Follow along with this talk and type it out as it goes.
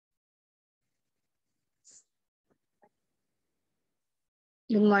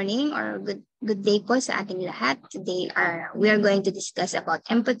Good morning or good day po sa ating lahat. Today we are going to discuss about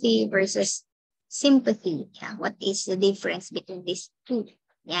empathy versus sympathy. Yeah, what is the difference between these two?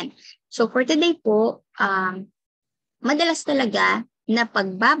 Yan. So for today po, madalas talaga na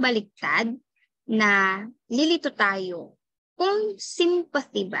pagbabaliktad na lilito tayo kung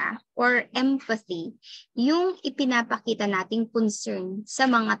sympathy ba or empathy yung ipinapakita nating concern sa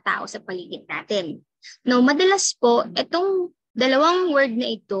mga tao sa paligid natin. No, madalas po itong dalawang word na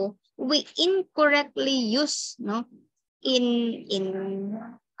ito we incorrectly use in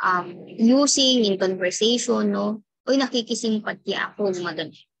using in conversation, oy nakikisimpatya ako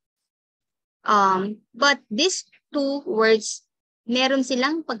madon. But these two words meron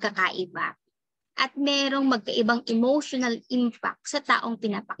silang pagkakaiba at merong magkaibang emotional impact sa taong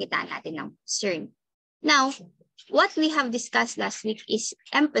pinapakita natin ng concern. Now, what we have discussed last week is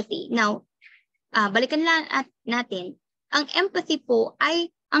empathy. Now, balikan lang natin. Ang empathy po ay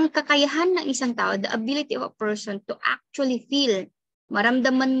ang kakayahan ng isang tao, the ability of a person to actually feel.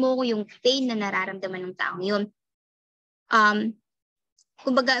 Maramdaman mo yung pain na nararamdaman ng taong yun.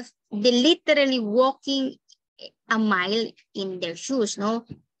 Kumbaga, they literally walking a mile in their shoes, no?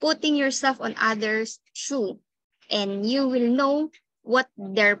 Putting yourself on others' shoe, and you will know what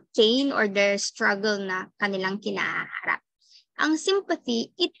their pain or their struggle na kanilang kinaharap. Ang sympathy,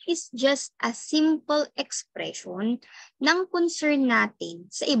 it is just a simple expression ng concern natin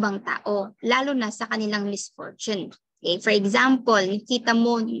sa ibang tao, lalo na sa kanilang misfortune. Okay? For example, nakita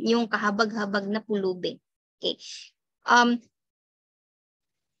mo yung kahabag-habag na pulubi. Okay?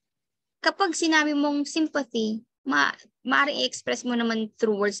 Kapag sinabi mong sympathy, maaaring i-express mo naman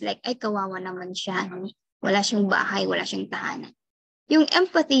through words like, ay kawawa naman siya, no? Wala siyang bahay, wala siyang tahanan. Yung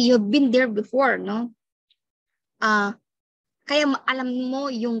empathy, you've been there before, no? Kaya alam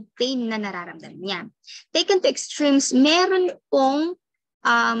mo yung pain na nararamdaman niya. Taken to extremes, meron pong,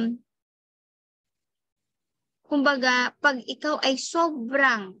 kumbaga, pag ikaw ay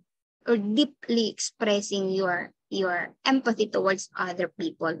sobrang or deeply expressing your empathy towards other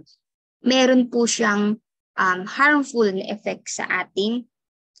people, meron po siyang harmful na effect sa ating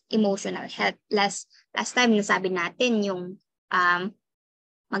emotional health. Last time nasabi natin yung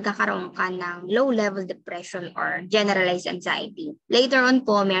magkakaroon ka ng low-level depression or generalized anxiety. Later on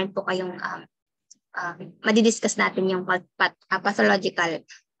po, meron po kayong madidiscuss natin yung pathological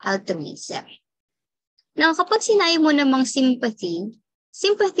altruism. Now, kapag sinabi mo namang sympathy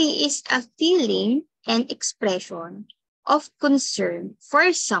is a feeling and expression of concern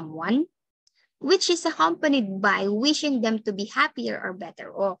for someone which is accompanied by wishing them to be happier or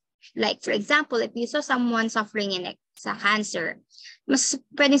better off. Like, for example, if you saw someone suffering sa cancer, mas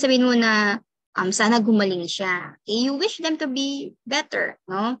pwedeng sabihin mo na sana gumaling siya. Okay? You wish them to be better,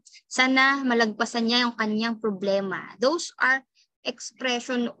 no? Sana malagpasan niya yung kanyang problema. Those are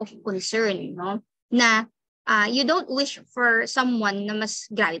expression of concern, no? Na you don't wish for someone na mas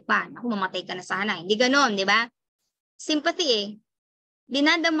grabe pa. Naku, mamatay ka na sana. Hindi ganon, di ba? Sympathy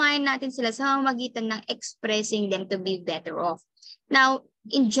dinadamayan natin sila sa pamamagitan ng expressing them to be better off. Now,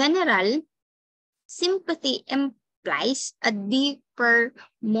 in general, sympathy implies a deeper,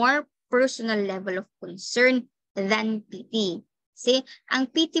 more personal level of concern than pity. See,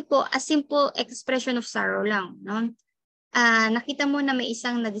 ang pity po, a simple expression of sorrow lang. No? Nakita mo na may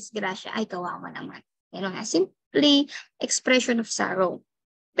isang nadisgrasya, ay kawawa naman. Simply expression of sorrow.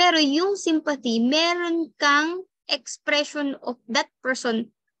 Pero yung sympathy, meron kang expression of that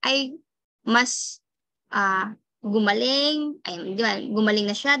person ay mas gumaling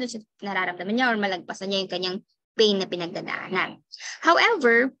na siya doon sa nararamdaman niya or malagpasan niya yung kanyang pain na pinagdadaanan.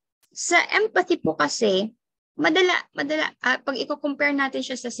 However, sa empathy po kasi, madala pag i-compare natin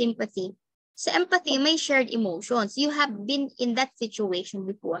siya sa sympathy, sa empathy may shared emotions. You have been in that situation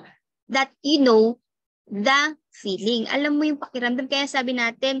before that you know the feeling. Alam mo yung pakiramdam. Kaya sabi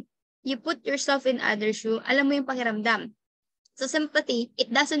natin, you put yourself in other shoe, alam mo yung pakiramdam. So sympathy,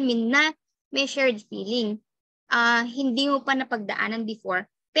 it doesn't mean na may shared feeling. Hindi mo pa napagdaanan before,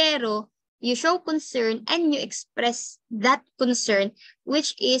 pero you show concern and you express that concern,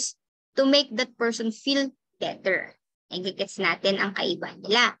 which is to make that person feel better. And gets natin ang kaiba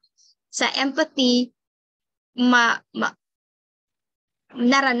nila. Sa empathy,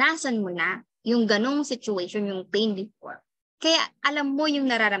 naranasan mo na yung ganong situation, yung pain before. Kaya alam mo yung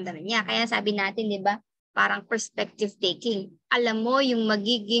nararamdaman niya. Kaya sabi natin, di ba, parang perspective taking. Alam mo yung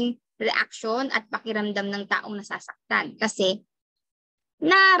magiging reaction at pakiramdam ng taong nasasaktan. Kasi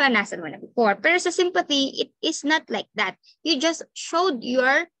naranasan mo na before. Pero sa sympathy, it is not like that. You just showed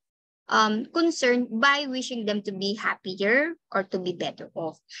your concern by wishing them to be happier or to be better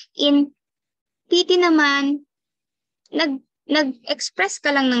off. In pity naman, nag-express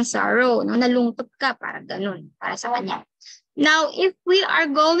ka lang ng sorrow, no? Nalungkot ka, para ganun, para sa kanya. Now, if we are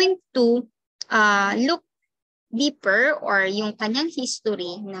going to look deeper or yung kanyang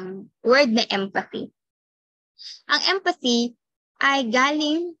history ng word na empathy, ang empathy ay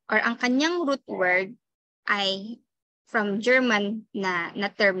galing or ang kanyang root word ay from German na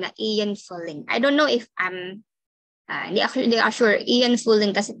term na Ian Fleming. I don't know if hindi ako sure. Ian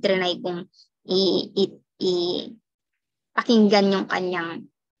Fleming kasi trinay kong pakinggan yung kanyang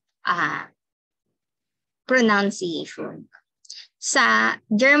pronunciation. Sa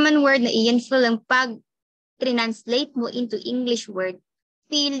German word na Ian Fleming, pag translate mo into English word,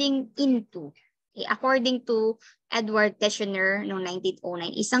 feeling into. Okay, according to Edward Teschner noong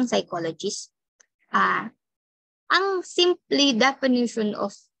 1909, isang psychologist, ang simply definition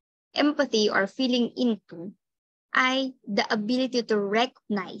of empathy or feeling into ay the ability to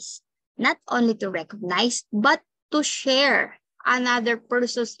recognize, not only to recognize, but to share another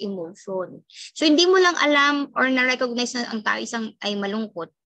person's emotion. So, hindi mo lang alam or na-recognize na ang tao isang ay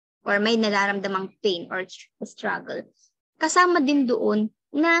malungkot or may nararamdamang pain or struggle. Kasama din doon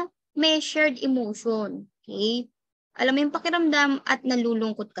na may shared emotion. Okay? Alam mo yung pakiramdam at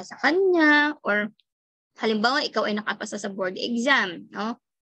nalulungkot ka sa kanya or halimbawa, ikaw ay nakapasa sa board exam, no?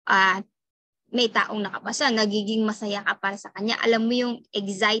 At may taong nakapasa, nagiging masaya ka para sa kanya. Alam mo yung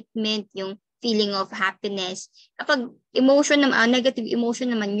excitement, yung feeling of happiness. Kapag emotion naman, negative emotion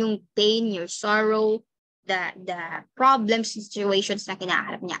naman, yung pain, your sorrow, the problems, situations na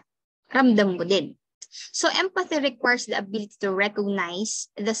kinaharap niya, ramdam mo din. So, empathy requires the ability to recognize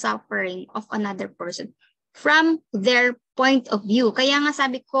the suffering of another person from their point of view. Kaya nga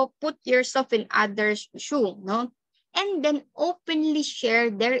sabi ko, put yourself in others' shoe, no? And then openly share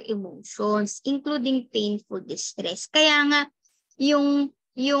their emotions, including painful distress. Kaya nga, yung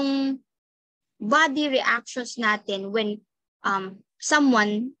body reactions natin when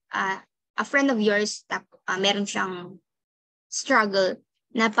someone, a friend of yours, meron siyang struggle,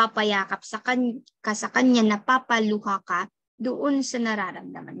 napapayakap sa kanya, napapaluha ka doon sa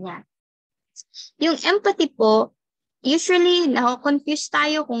nararamdaman niya. Yung empathy po, usually, confuse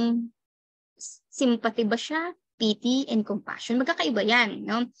tayo kung sympathy ba siya, pity, and compassion. Magkakaiba yan,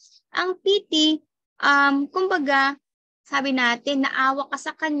 no? Ang pity, kumbaga, sabi natin, naawa ka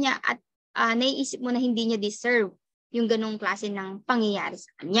sa kanya at naiisip mo na hindi niya deserve yung ganong klase ng pangyayari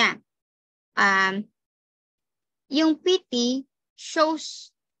sa kanya. Yung pity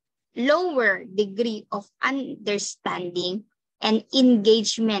shows lower degree of understanding and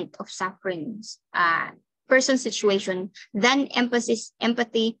engagement of sufferings, person situation than empathy,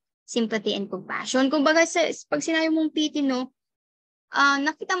 sympathy, and compassion. Kumbaga, pag sinabi mong pity, no,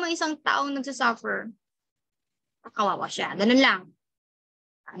 nakita mo isang taong nagsasuffer, kawawa siya. Ganun lang.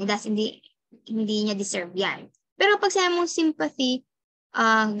 Hindi niya deserve yan. Pero pag sinabi mong sympathy,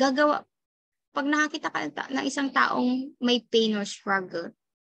 pag nakakita ka ng isang taong may pain or struggle,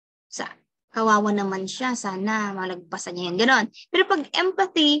 kawawa naman siya, sana malagpasan niya yan. Ganon. Pero pag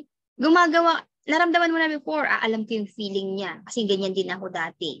empathy, naramdaman mo na before, alam ko yung feeling niya. Kasi ganyan din ako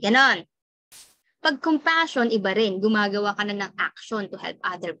dati. Ganon. Pag compassion, iba rin. Gumagawa ka na ng action to help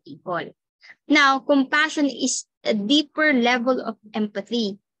other people. Now, compassion is a deeper level of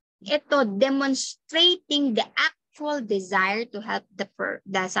empathy. Ito, demonstrating the actual desire to help the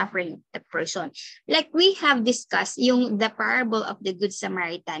suffering the person. Like we have discussed yung the parable of the Good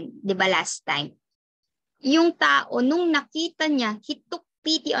Samaritan, di ba last time? Yung tao, nung nakita niya, he took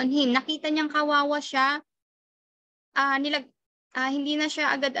pity on him. Nakita niyang kawawa siya, hindi na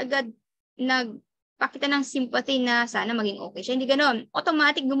siya agad-agad nagpakita ng sympathy na sana maging okay siya. Hindi ganoon.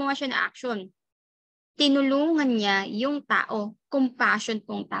 Automatic gumawa siya ng action. Tinulungan niya yung tao. Compassion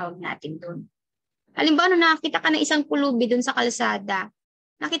pong tawag natin doon. Halimbawa, nung nakakita ka ng isang pulubi doon sa kalsada,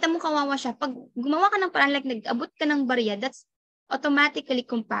 nakita mo kawawa siya. Pag gumawa ka ng parang like nag-abot ka ng barya, that's automatically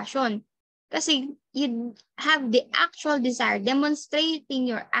compassion. Kasi you have the actual desire, demonstrating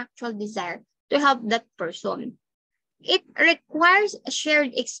your actual desire to help that person. It requires a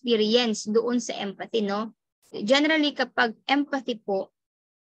shared experience doon sa empathy, no? Generally, kapag empathy po,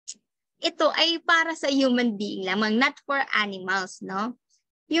 ito ay para sa human being lamang, not for animals, no?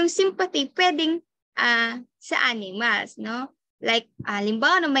 Yung sympathy, pwedeng sa animals, no? Like,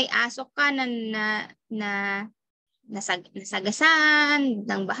 halimbawa, may aso ka na nasagasan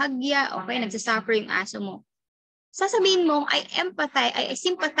ng bahagya, okay, nagsasuffer yung aso mo. Sasabihin mo, I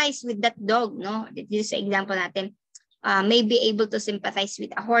sympathize with that dog, no? This is example natin. May be able to sympathize with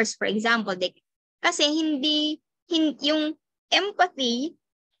a horse, for example. Kasi yung empathy,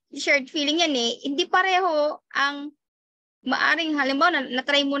 shared feeling yan hindi pareho ang maaring halimbawa na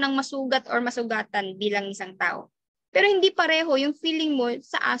try mo ng masugat or masugatan bilang isang tao. Pero hindi pareho yung feeling mo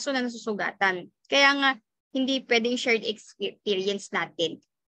sa aso na nasusugatan. Kaya nga, hindi pwedeng shared experience natin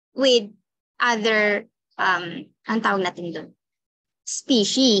with other, ang tawag natin doon,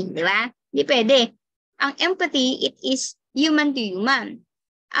 species, di ba? Hindi pwede. Ang empathy, it is human to human.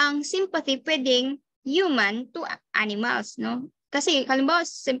 Ang sympathy, pwedeng human to animals, no? Kasi, halimbawa,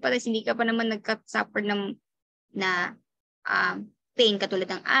 sympathy, hindi ka pa naman nagka-suffer na pain katulad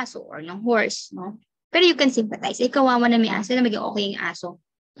ng aso or ng horse, no? Pero you can sympathize. Kawawa na may aso na maging okay yung aso.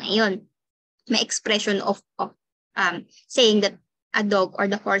 Ngayon, may expression of saying that a dog or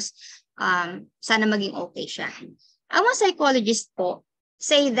the horse, sana maging okay siya. Ang mga psychologists po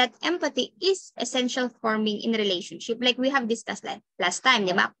say that empathy is essential forming in relationship. Like we have discussed last time,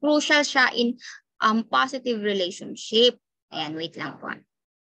 di ba? Crucial siya in positive relationship. Ayan, wait lang po.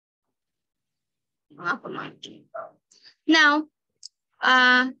 Mga pamangkin. Now,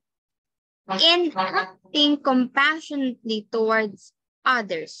 in acting compassionately towards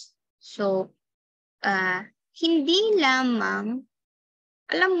others. So, hindi lamang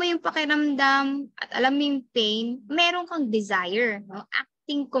alam mo yung pakiramdam at alam mo yung pain, meron kang desire, no?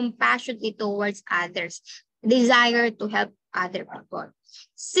 Acting compassionately towards others, desire to help other people.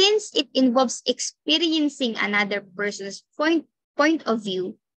 Since it involves experiencing another person's point of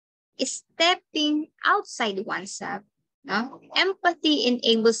view, stepping outside oneself, no? Empathy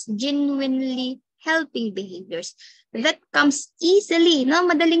enables genuinely helping behaviors that comes easily, no?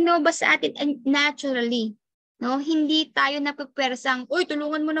 Madaling lumabas sa atin and naturally. No, hindi tayo napagpersang, uy,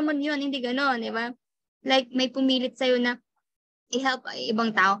 tulungan mo naman yun. Hindi gano'n, di ba? Like, may pumilit sa'yo na i-help ibang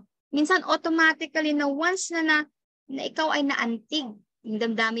tao. Minsan, automatically na once na ikaw ay naantig, yung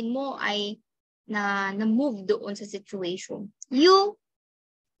damdamin mo ay na-move doon sa situation, you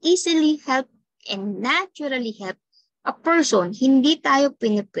easily help and naturally help a person. Hindi tayo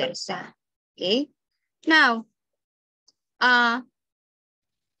pinipersa. Okay? Now, saan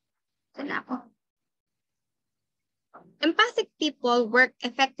ako? Empathic people work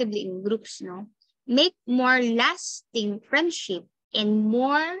effectively in groups, no? Make more lasting friendship and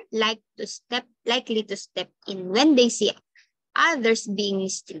more likely to step in when they see others being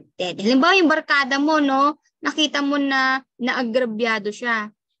mistreated. Halimbawa yung barkada mo, no? Nakita mo na naagrabyado siya.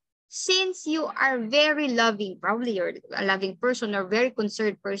 Since you are very loving, probably you're a loving person or very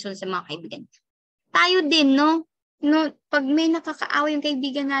concerned person sa mga kaibigan. Tayo din, no? Pag may nakakaaway yung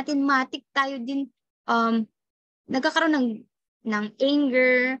kaibigan natin, matik tayo din nagkakaroon ng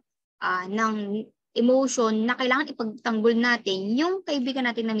anger, ng emotion na kailangan ipagtanggol natin yung kaibigan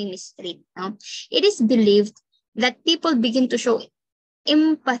natin na mistreat. No? It is believed that people begin to show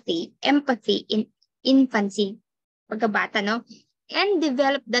empathy in infancy, pagkabata, no? And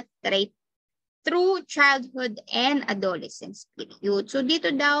develop that trait through childhood and adolescence period. So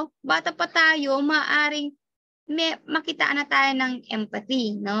dito daw, bata pa tayo, maaring makitaan na tayo ng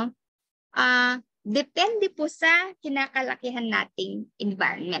empathy, no? Depende po sa kinakalakihan nating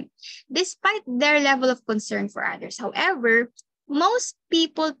environment. Despite their level of concern for others, however, most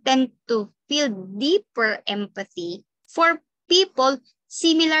people tend to feel deeper empathy for people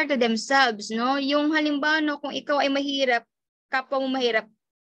similar to themselves, no? Yung halimbawa, no, kung ikaw ay mahirap, kapwa mo mahirap,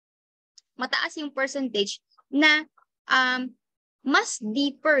 mataas yung percentage na mas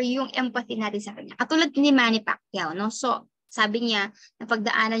deeper yung empathy natin sa kanya. Katulad ni Manny Pacquiao, no? So, sabi niya,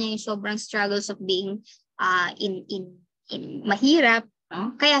 napagdaanan niya yung sobrang struggles of being in mahirap.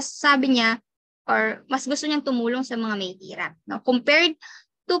 No? Kaya sabi niya, or mas gusto niyang tumulong sa mga may hirap. No? Compared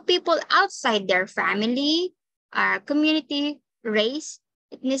to people outside their family, community, race,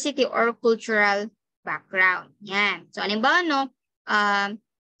 ethnicity, or cultural background. Yan. So, halimbawa, no,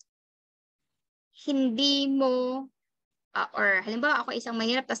 hindi mo, or halimbawa ako isang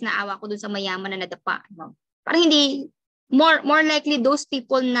mahirap, tapos naawa ko dun sa mayaman na nadapa. No? Parang hindi, more likely those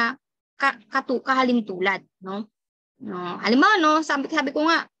people na kahalintulad, no? Halimbawa, no, sabi ko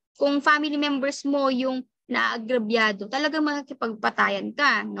nga, kung family members mo yung naagrabyado, talagang makikipagpatayan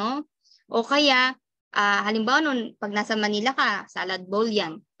ka, no? O kaya, halimbawa, no, pag nasa Manila ka, salad bowl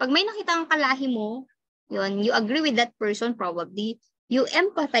yan. Pag may nakita kang kalahi mo, yun, you agree with that person probably, you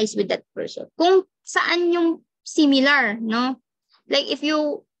empathize with that person. Kung saan yung similar, no? Like if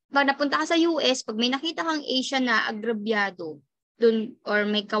you pag napunta ka sa US, pag may nakita kang Asian na agrabyado, dun, or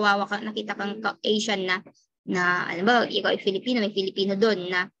may kawawa ka, nakita kang Asian na alam ba, ikaw ay Filipino, may Filipino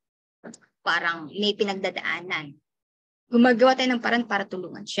doon na parang may pinagdadaanan. Gumagawa tayo ng paraan para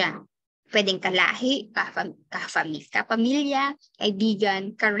tulungan siya. Pwedeng kalahi, kapamilya,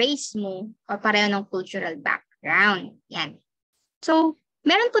 kaibigan, ka-race mo, o pareho ng cultural background. Yan. So,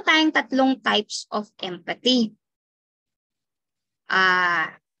 meron po tayong 3 types of empathy.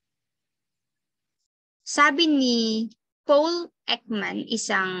 Sabi ni Paul Ekman,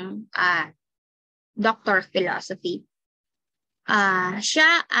 isang doctor of philosophy,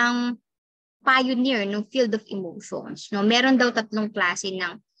 siya ang pioneer ng field of emotions. No? Meron daw 3 klase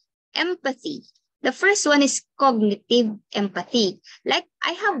ng empathy. The first one is cognitive empathy. Like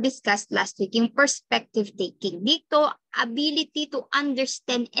I have discussed last week, yung perspective taking. Dito, ability to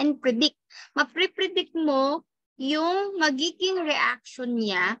understand and predict. Mapre-predict mo yung magiging reaction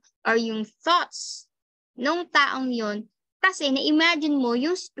niya or yung thoughts ng taong yon kasi na-imagine mo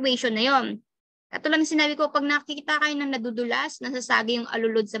yung situation na yon. Katulad ng sinabi ko, pag nakikita kayo ng nadudulas, nasasagi yung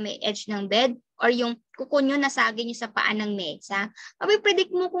alulod sa may edge ng bed, or yung kuko nyo nasagi nyo sa paa ng mesa,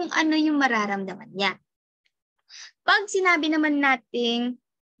 mapipredict mo kung ano yung mararamdaman niya. Pag sinabi naman nating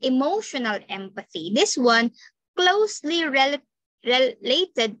emotional empathy, this one closely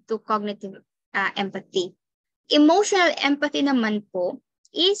related to cognitive empathy. Emotional empathy naman po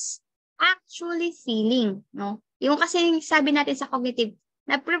is actually feeling. No? Yung kasi sabi natin sa cognitive,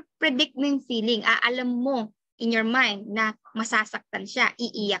 na-predict mo yung feeling. Alam mo in your mind na masasaktan siya,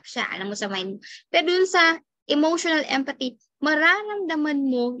 iiyak siya, alam mo sa mind. Pero dun sa emotional empathy, mararamdaman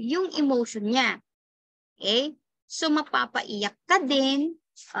mo yung emotion niya. Okay? So, mapapaiyak ka din,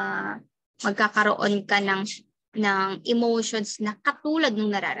 magkakaroon ka ng emotions na katulad ng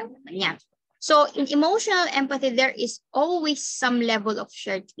nararamdaman niya. So, in emotional empathy, there is always some level of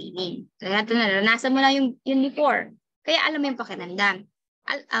shared feeling. Kaya ito, naranasan mo na yung before. Kaya alam mo yung pakiramdam.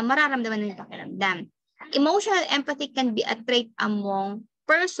 Mararamdaman mo yung pakiramdam. Emotional empathy can be a trait among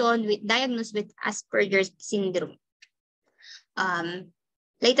person diagnosed with Asperger's syndrome.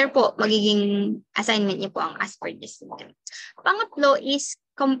 Later po, magiging assignment niyo po ang Asperger's syndrome. Pangatlo is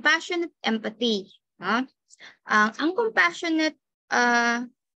compassionate empathy. Ang compassionate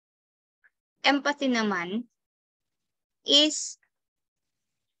empathy naman is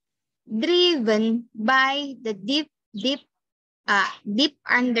driven by the deep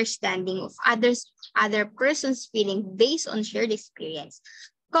understanding of other person's feeling based on shared experience.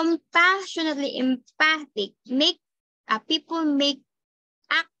 Compassionately empathic people make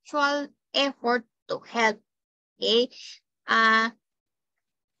actual effort to help. Okay?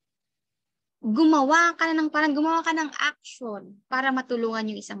 Gumawa ka ng action para matulungan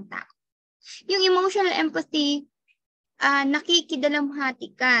yung isang tao. Yung emotional empathy,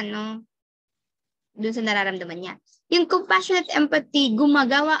 nakikidalamhati ka, no? Doon sa nararamdaman niya. Yung compassionate empathy,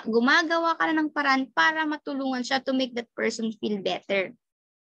 gumagawa ka na ng paraan para matulungan siya to make that person feel better.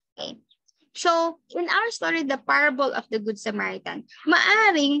 Okay. So, in our story, the parable of the Good Samaritan,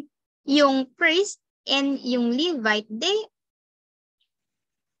 maaring yung priest and yung Levite, they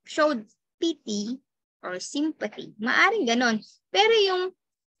showed pity or sympathy. Maaring ganon. Pero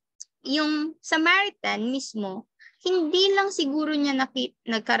yung Samaritan mismo, hindi lang siguro niya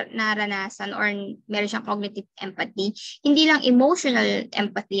naranasan or meron siyang cognitive empathy, hindi lang emotional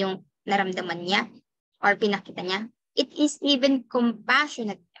empathy yung naramdaman niya or pinakita niya. It is even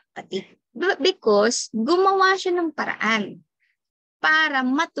compassionate empathy because gumawa siya ng paraan para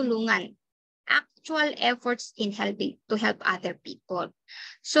matulungan, actual efforts in to help other people.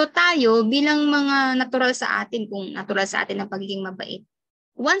 So tayo bilang mga natural sa atin, kung natural sa atin ang pagiging mabait,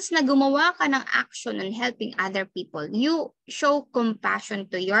 once na gumawa ka ng action on helping other people, you show compassion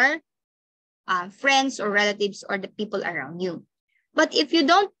to your friends or relatives or the people around you. But if you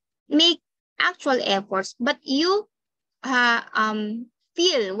don't make actual efforts, but you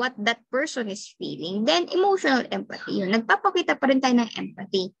feel what that person is feeling, then emotional empathy yun. Nagpapakita pa rin tayo ng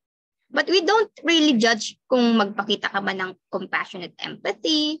empathy. But we don't really judge kung magpakita ka ba ng compassionate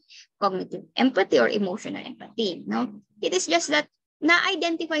empathy, cognitive empathy, or emotional empathy. No? It is just that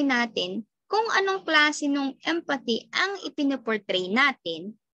na-identify natin kung anong klase ng empathy ang ipinaportray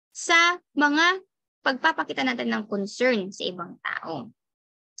natin sa mga pagpapakita natin ng concern sa ibang tao.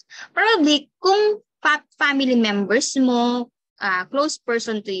 Probably, kung family members mo, close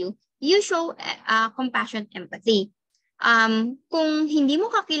person to you, you show compassionate empathy. Kung hindi mo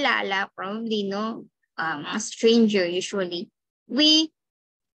kakilala, probably, no, a stranger usually, we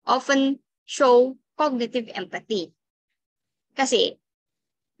often show cognitive empathy. Kasi,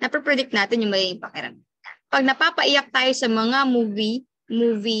 napapredict natin yung magiging pakiramdam. Pag napapaiyak tayo sa mga movie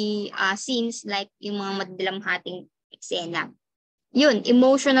scenes like yung mga madalamhating eksena, yun,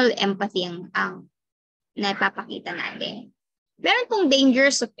 emotional empathy ang napapakita natin. Meron pong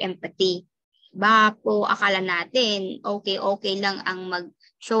dangers of empathy. Baka po akala natin okay lang ang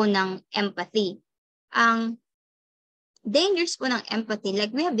mag-show ng empathy. Ang dangers po ng empathy,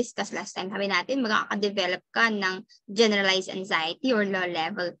 like we have discussed last time, sabi natin, makaka-develop ka ng generalized anxiety or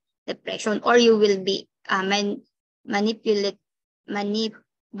low-level depression, or you will be manipulative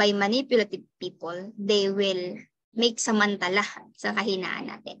by manipulative people, they will make samantala sa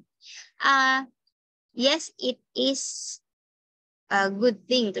kahinaan natin. Yes, it is a good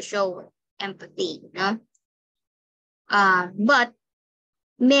thing to show empathy, no? But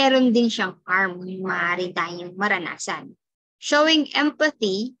meron din siyang harm na maaari tayong maranasan. Showing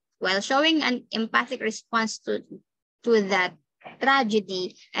empathy, while showing an empathic response to that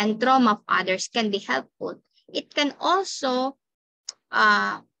tragedy and trauma of others can be helpful. It can also,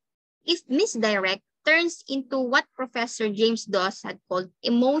 if misdirect, turns into what Professor James Dawes had called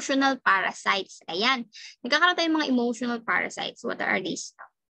emotional parasites. Ayan. Nagkakaroon tayo ng mga emotional parasites. What are these?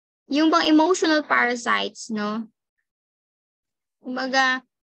 Yung bang emotional parasites, no? Kumbaga,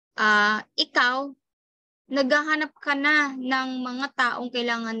 ikaw, naghahanap ka na ng mga taong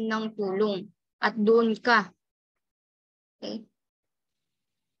kailangan ng tulong at doon ka. Okay?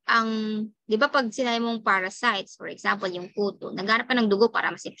 Di ba pag sinabi mong parasites, for example, yung puto, naghahanap ka ng dugo para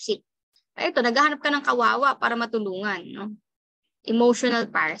masipsip. Ito, naghahanap ka ng kawawa para matulungan. No? Emotional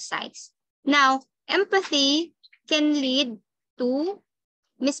parasites. Now, empathy can lead to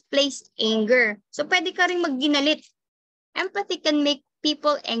misplaced anger. So, pwede ka rin magginalit. Empathy can make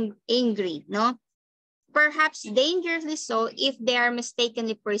people angry, no? Perhaps dangerously so if they are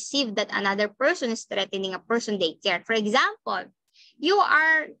mistakenly perceived that another person is threatening a person they care. For example, you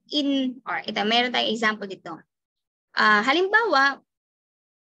are meron tayong example dito. Halimbawa,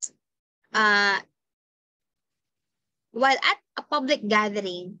 while at a public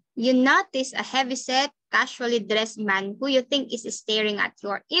gathering, you notice a heavyset, casually dressed man who you think is staring at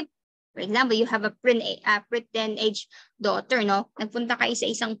you. If, for example, you have a pretend age daughter, no? Nagpunta kayo sa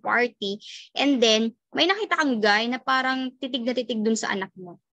isang party, and then may nakita kang guy na parang titig na titig dun sa anak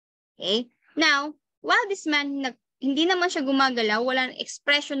mo. Okay? Now, while this man, hindi naman siya gumagalaw, walang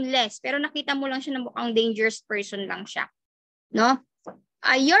expressionless, pero nakita mo lang siya na mukhang dangerous person lang siya. No?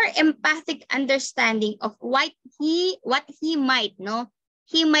 Your empathic understanding of what he might, no?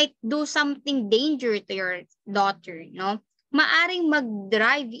 He might do something dangerous to your daughter, no? Maaring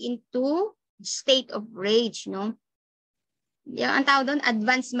mag-drive into state of rage, no? Yung ang tawag doon,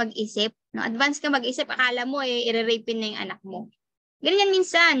 advance mag-isip. No? Advance ka mag-isip, akala mo i-rape na yung anak mo. Ganyan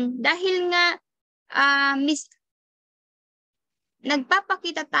minsan, dahil nga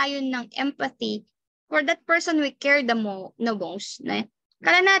nagpapakita tayo ng empathy for that person we care the most. No?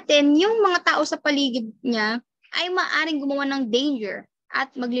 Kala natin, yung mga tao sa paligid niya ay maaring gumawa ng danger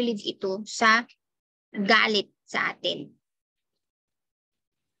at maglilid ito sa galit sa atin.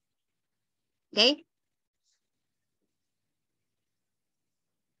 Okay?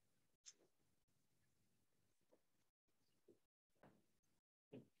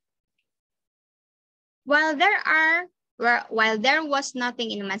 While there was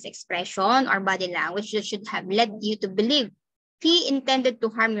nothing in man's expression or body language that should have led you to believe he intended to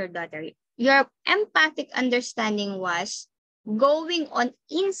harm your daughter, your empathic understanding was going on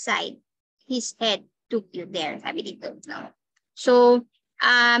inside his head took you there. Sabi dito. No? So,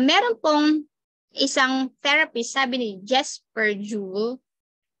 meron pong isang therapist, sabi ni Jesper Juhl,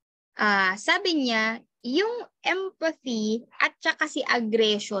 sabi niya, yung empathy at saka si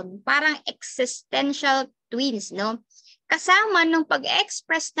aggression, parang existential twins, no? Kasama nung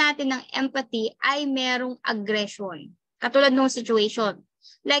pag-express natin ng empathy ay merong aggression. Katulad nung situation.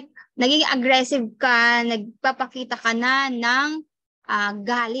 Like, naging aggressive ka, nagpapakita ka na ng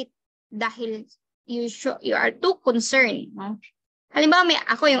galit dahil you are too concerned, no? Halimbawa,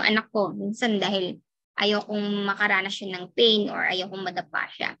 ako yung anak ko, minsan dahil ayokong makaranas siya ng pain or ayokong madapa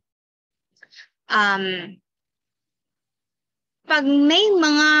siya. Pag may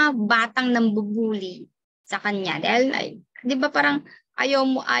mga batang nambubuli sa kanya, dahil, di ba parang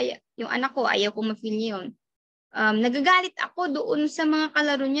yung anak ko, ayaw ko ma-feel yun. Nagagalit ako doon sa mga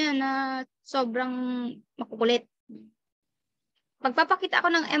kalaro niya na sobrang makukulit. Pagpapakita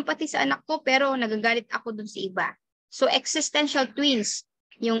ako ng empathy sa anak ko, pero nagagalit ako doon sa iba. So, existential twins.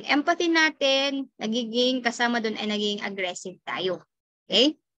 Yung empathy natin, nagiging kasama doon ay nagiging aggressive tayo.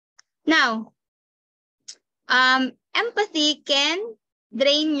 Okay? Now, empathy can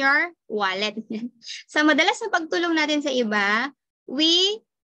drain your wallet. Sa madalas na pagtulong natin sa iba, we,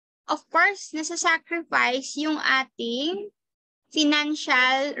 of course, nasa-sacrifice yung ating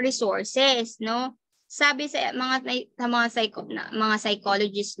financial resources, no? Sabi sa mga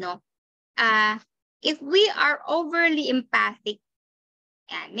psychologists, no? If we are overly empathic,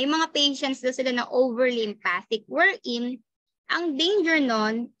 yan, may mga patients daw sila na overly empathic, wherein ang danger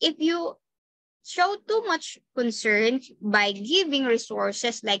nun, if you show too much concern by giving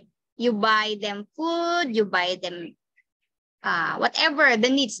resources, like you buy them food, you buy them whatever the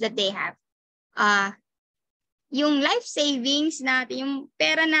needs that they have, yung life savings natin, yung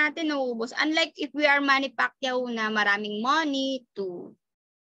pera natin nauubos. Unlike if we are Manny Pacquiao na maraming money to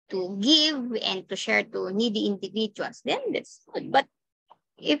give and to share to needy individuals, then that's good. But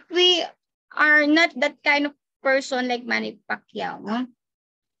if we are not that kind of person like Manny Pacquiao, no?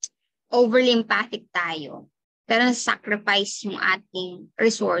 Overly empathic tayo, pero sacrifice yung ating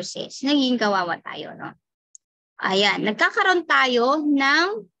resources, naging kawawa tayo, no? Ayan, nagkakaroon tayo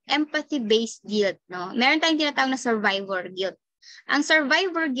ng empathy-based guilt, no? Meron tayong tinatawag na survivor guilt. Ang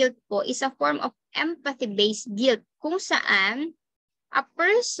survivor guilt po is a form of empathy-based guilt kung saan a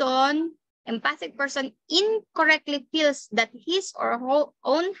person, empathic person, incorrectly feels that his or her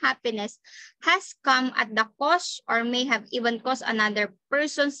own happiness has come at the cost or may have even caused another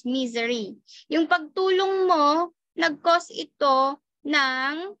person's misery. Yung pagtulong mo, nag-cause ito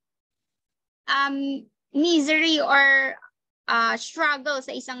ng misery or struggle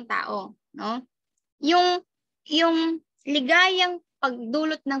sa isang tao, no? Yung ligayang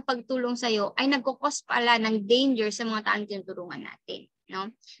pagdulot ng pagtulong sa iyo ay nagko-cause pala ng danger sa mga taong tinutulungan natin,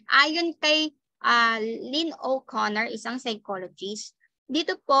 no? Ayon kay Lynn O'Connor, isang psychologist,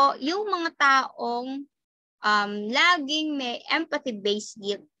 dito po yung mga taong laging may empathy-based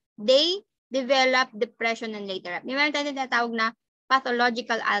guilt, they develop depression and later. May meron tayong tinatawag na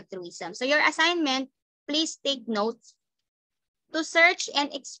pathological altruism. So your assignment, please take notes to search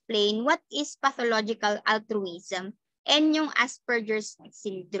and explain what is pathological altruism and yung Asperger's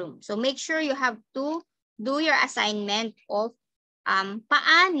syndrome. So make sure you have to do your assignment of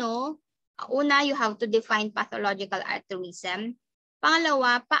paano, una, you have to define pathological altruism.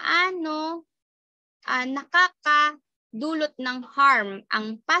 Pangalawa, paano nakakadulot ng harm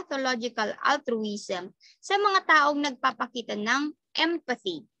ang pathological altruism sa mga taong nagpapakita ng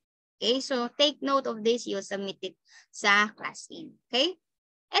empathy. Okay, so take note of this. You'll submit it sa class in. Okay?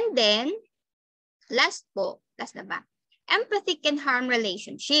 And then, last na ba? Empathy can harm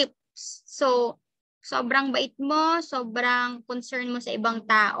relationships. So, sobrang bait mo, sobrang concern mo sa ibang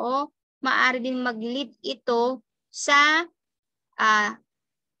tao, maaari din mag-lead ito sa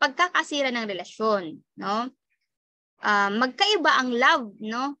pagkakasira ng relasyon, no? Magkaiba ang love,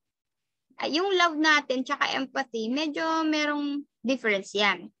 no? Yung love natin tsaka empathy, medyo merong difference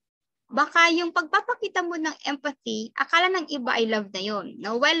yan. Baka yung pagpapakita mo ng empathy, akala ng iba ay love na yun.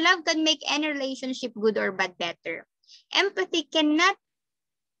 No? While love can make any relationship good or bad better, empathy cannot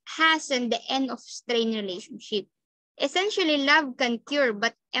hasten the end of strained relationship. Essentially, love can cure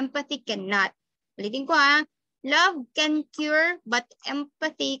but empathy cannot. Ulitin ko love can cure but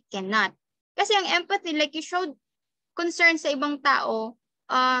empathy cannot. Kasi ang empathy, like you showed concern sa ibang tao,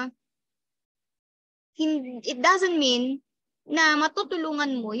 it doesn't mean na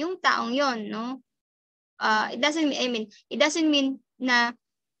matutulungan mo yung taong yon, no? It doesn't mean na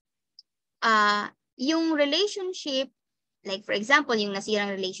yung relationship, like for example, yung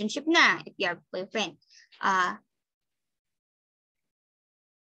nasirang relationship na, if you are boyfriend,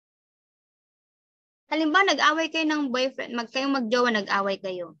 halimbawa nag-away kayo ng boyfriend, kayong magjowa, nag-away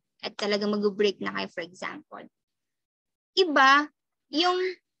kayo, at talagang mag-break na kayo, for example. Iba, yung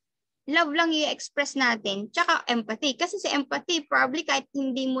love lang i-express natin, tsaka empathy. Kasi sa empathy, probably kahit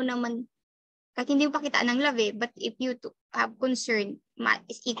hindi mo pakitaan ng love but if you have concern,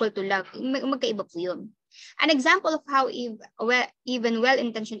 is equal to love. Magkaiba po yun. An example of how even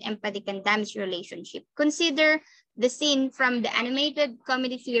well-intentioned empathy can damage relationship. Consider the scene from the animated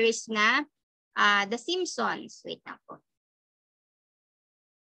comedy series na The Simpsons. Wait na po.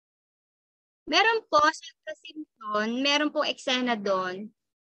 Meron po sa The Simpsons, meron po eksena doon.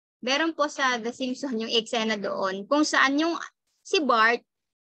 Meron po sa The Simpsons yung eksena doon kung saan yung si Bart,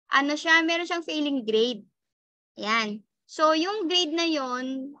 meron siyang failing grade. Ayan. So, yung grade na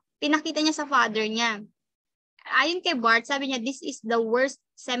yon pinakita niya sa father niya. Ayon kay Bart, sabi niya, this is the worst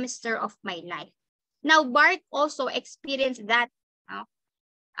semester of my life. Now, Bart also experienced that.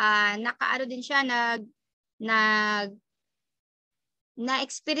 Nakaano din siya,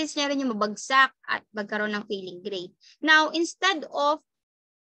 na-experience niya rin yung mabagsak at magkaroon ng failing grade. Now, instead of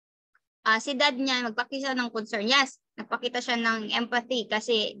si dad niya magpakita ng concern. Yes, nagpakita siya ng empathy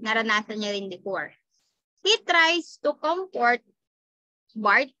kasi naranasan niya rin before. He tries to comfort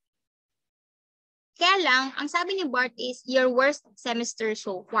Bart. Kaya lang, ang sabi ni Bart is, your worst semester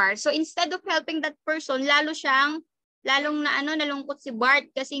so far. So instead of helping that person, lalong nalungkot si Bart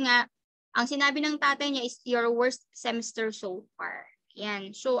kasi nga, ang sinabi ng tatay niya is, your worst semester so far.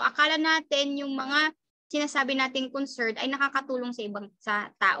 Yan. So akala natin yung mga sinasabi nating concerned ay nakakatulong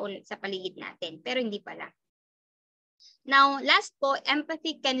sa tao sa paligid natin. Pero hindi pala. Now, last po,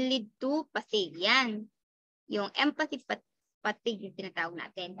 empathy can lead to fatigue. Yan. Yung empathy fatigue yung tinatawag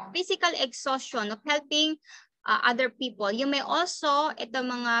natin. Physical exhaustion of helping other people. You may also, ito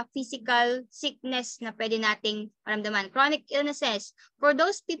mga physical sickness na pwede nating maramdaman, chronic illnesses. For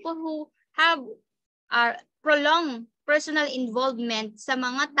those people who have prolonged personal involvement sa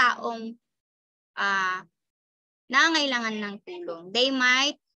mga taong nangangailangan ng tulong, they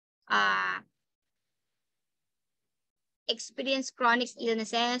might experience chronic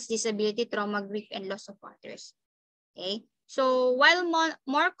illnesses, disability, trauma, grief, and loss of others. Okay? So, while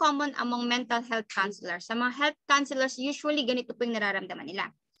more common among mental health counselors, sa mga health counselors, usually ganito po yung nararamdaman nila.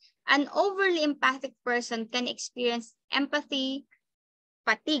 An overly empathic person can experience empathy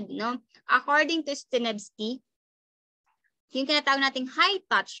fatigue, no? According to Stenevsky, yung tinatawag nating high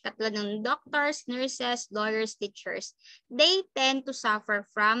touch, katulad ng doctors, nurses, lawyers, teachers, they tend to suffer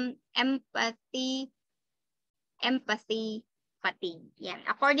from empathy fatigue. Yan.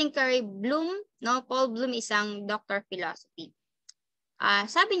 According kay Bloom, no, Paul Bloom, isang doctor philosophy.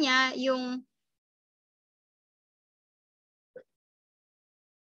 Sabi niya, yung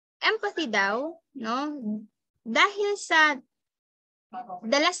empathy daw, no, dahil sa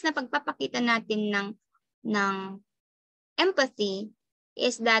dalas na pagpapakita natin ng empathy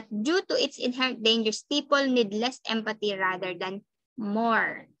is that due to its inherent dangers, people need less empathy rather than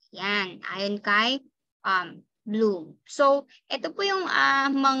more. Yan. Ayon kay Bloom. So, ito po yung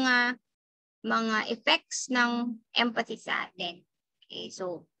mga effects ng empathy sa atin. Okay,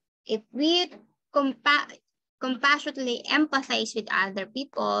 so if we compassionately empathize with other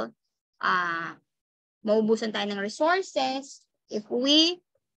people, maubusan tayo ng resources. If we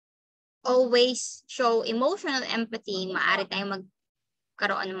always show emotional empathy, maaari tayong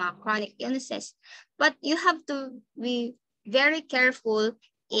magkaroon ng mga chronic illnesses. But you have to be very careful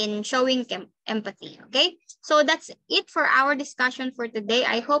in showing empathy. Okay? So that's it for our discussion for today.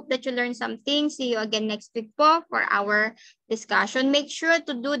 I hope that you learned something. See you again next week po for our discussion. Make sure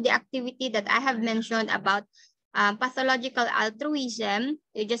to do the activity that I have mentioned about pathological altruism.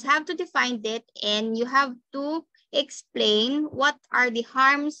 You just have to define it and you have to explain what are the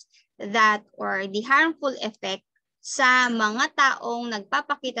harms that or the harmful effect sa mga taong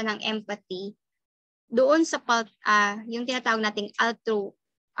nagpapakita ng empathy doon sa yung tinatawag nating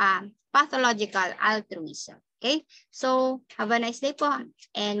pathological altruism. Okay? So, have a nice day po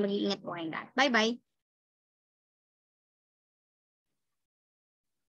and mag-iingat po kayo lahat. Bye-bye!